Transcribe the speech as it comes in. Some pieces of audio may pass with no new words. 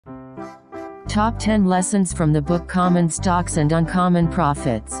Top 10 Lessons from the Book Common Stocks and Uncommon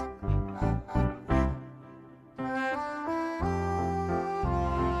Profits.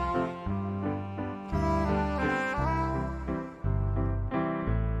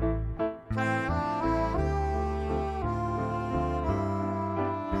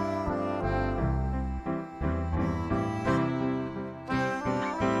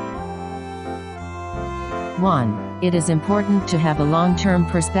 One. It is important to have a long-term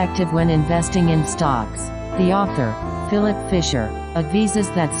perspective when investing in stocks. The author, Philip Fisher, advises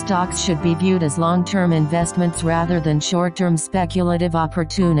that stocks should be viewed as long-term investments rather than short-term speculative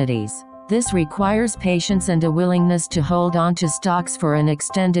opportunities. This requires patience and a willingness to hold on to stocks for an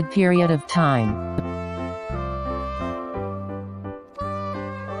extended period of time.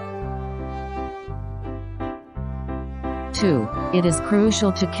 2. It is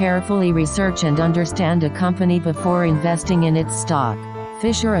crucial to carefully research and understand a company before investing in its stock.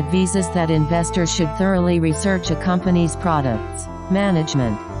 Fisher advises that investors should thoroughly research a company's products,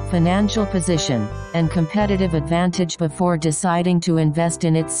 management, financial position, and competitive advantage before deciding to invest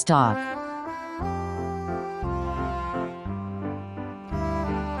in its stock.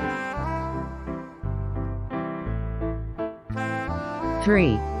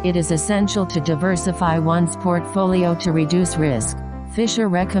 3. It is essential to diversify one's portfolio to reduce risk. Fisher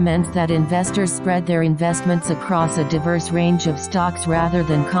recommends that investors spread their investments across a diverse range of stocks rather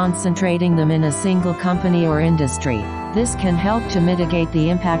than concentrating them in a single company or industry. This can help to mitigate the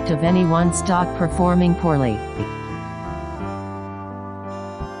impact of any one stock performing poorly.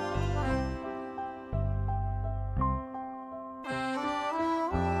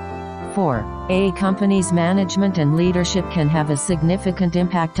 4. A company's management and leadership can have a significant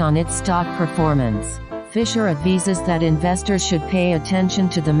impact on its stock performance. Fisher advises that investors should pay attention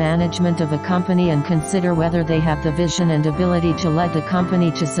to the management of a company and consider whether they have the vision and ability to lead the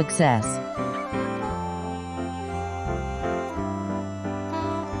company to success.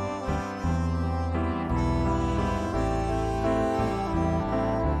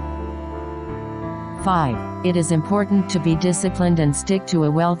 5. It is important to be disciplined and stick to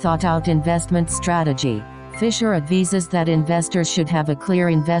a well-thought-out investment strategy. Fisher advises that investors should have a clear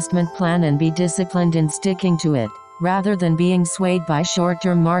investment plan and be disciplined in sticking to it, rather than being swayed by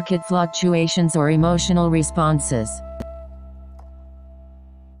short-term market fluctuations or emotional responses.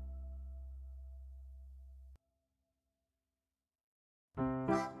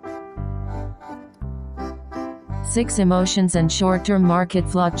 6. Emotions and short-term market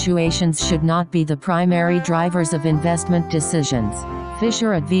fluctuations should not be the primary drivers of investment decisions.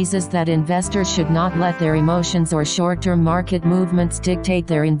 Fisher advises that investors should not let their emotions or short-term market movements dictate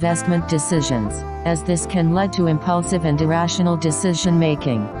their investment decisions, as this can lead to impulsive and irrational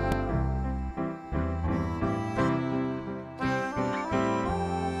decision-making.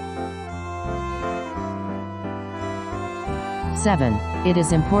 7. It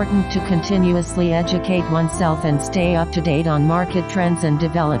is important to continuously educate oneself and stay up to date on market trends and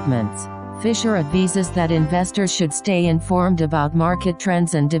developments. Fisher advises that investors should stay informed about market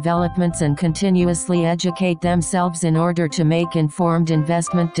trends and developments and continuously educate themselves in order to make informed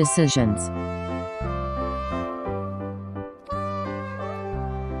investment decisions.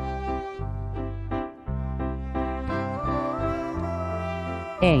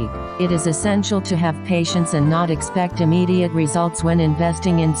 8. It is essential to have patience and not expect immediate results when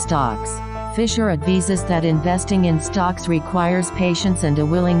investing in stocks. Fisher advises that investing in stocks requires patience and a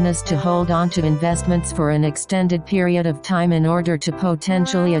willingness to hold on to investments for an extended period of time in order to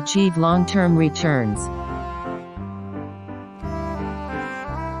potentially achieve long-term returns.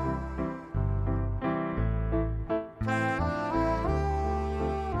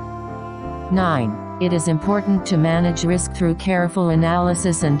 9. It is important to manage risk through careful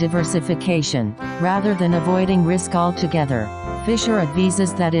analysis and diversification, rather than avoiding risk altogether. Fisher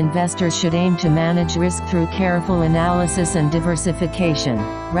advises that investors should aim to manage risk through careful analysis and diversification,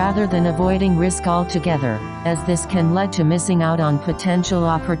 rather than avoiding risk altogether, as this can lead to missing out on potential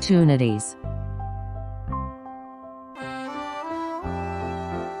opportunities.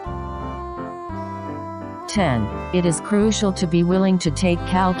 10. It is crucial to be willing to take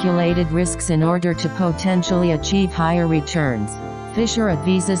calculated risks in order to potentially achieve higher returns. Fisher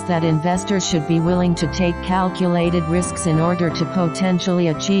advises that investors should be willing to take calculated risks in order to potentially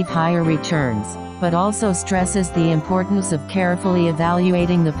achieve higher returns, but also stresses the importance of carefully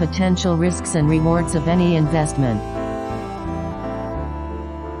evaluating the potential risks and rewards of any investment.